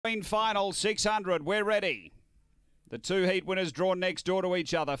Final 600, we're ready. The two heat winners drawn next door to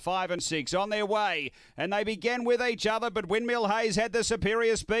each other, 5 and 6, on their way. And they began with each other, but Windmill Hayes had the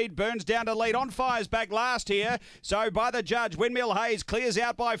superior speed. Burns down to lead. On Fire's back last here. So by the judge, Windmill Hayes clears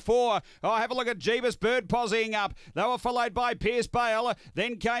out by 4. Oh, have a look at Jeebus Bird posing up. They were followed by Pierce Bale.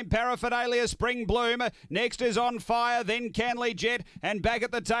 Then came Paraphernalia Spring Bloom. Next is On Fire, then Canley Jet. And back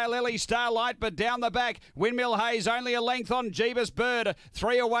at the tail, Ellie Starlight. But down the back, Windmill Hayes only a length on Jeebus Bird.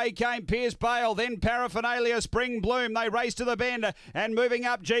 3 away came Pierce Bale, then Paraphernalia Spring Bloom. They race to the bend and moving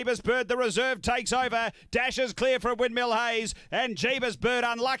up Jeebus Bird. The reserve takes over. Dashes clear from Windmill Hayes and Jeebus Bird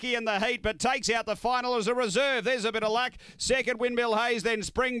unlucky in the heat but takes out the final as a reserve. There's a bit of luck. Second Windmill Hayes, then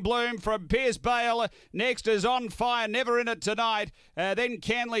Spring Bloom from Pierce Bale. Next is On Fire, never in it tonight. Then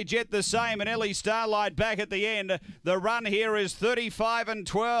Canley Jet the same and Ellie Starlight back at the end. The run here is 35 and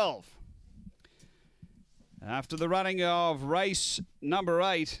 12. After the running of race number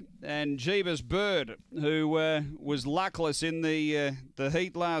 8 and Jeebus Bird, who was luckless in the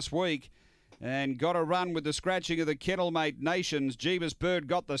heat last week and got a run with the scratching of the Kennelmate Nations, Jeebus Bird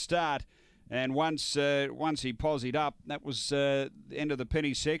got the start. And once he posied up, that was the end of the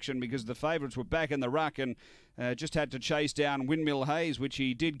penny section because the favourites were back in the ruck and just had to chase down Windmill Hayes, which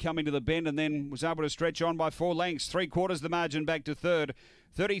he did come into the bend and then was able to stretch on by 4 lengths. 3/4 the margin back to third.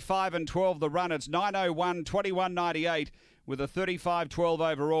 35 and 12 the run. It's 9:01, 21.98 with a 35-12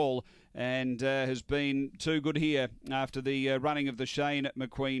 overall and has been too good here after the running of the Shane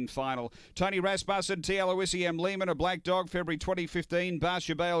McQueen final. Tony Rasmussen, T. Aloisi M. Lehman, a Black Dog, February 2015.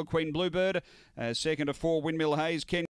 Barsha Bale, Queen Bluebird, second to 4 Windmill Hayes. Ken